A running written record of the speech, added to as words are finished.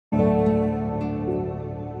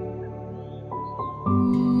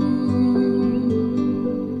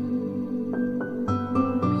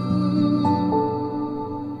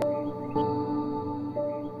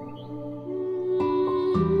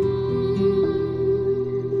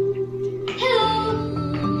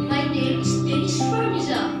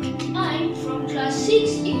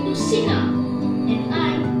Sultanah, and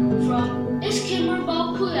I'm from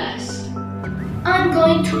Merbau Pulas. I'm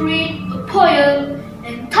going to read a poem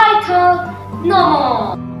entitled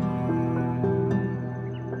No.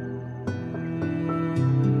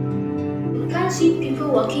 You can see people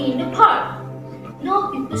walking in the park, no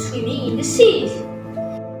people swimming in the sea.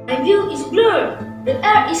 My view is blurred, the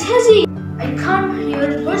air is hazy. I can't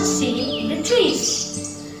hear birds singing in the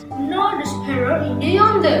trees, nor the sparrow in the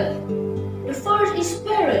yonder. The forest is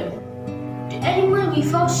barren, the animal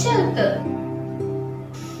without shelter.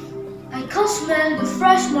 I can't smell the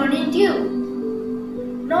fresh morning dew,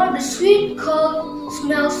 nor the sweet cold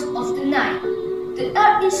smells of the night. The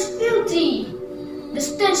air is filthy, the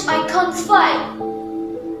stench I can't fight.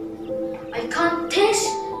 I can't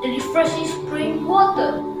taste the refreshing spring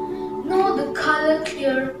water, nor the color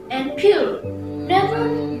clear and pure,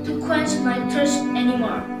 never to quench my thirst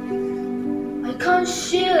anymore. I can't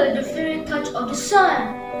share the fiery touch of the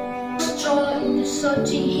sun, stroll in the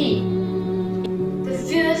scorching heat. The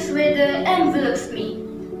fierce weather envelops me,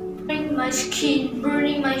 burning my skin,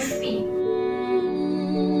 burning my feet.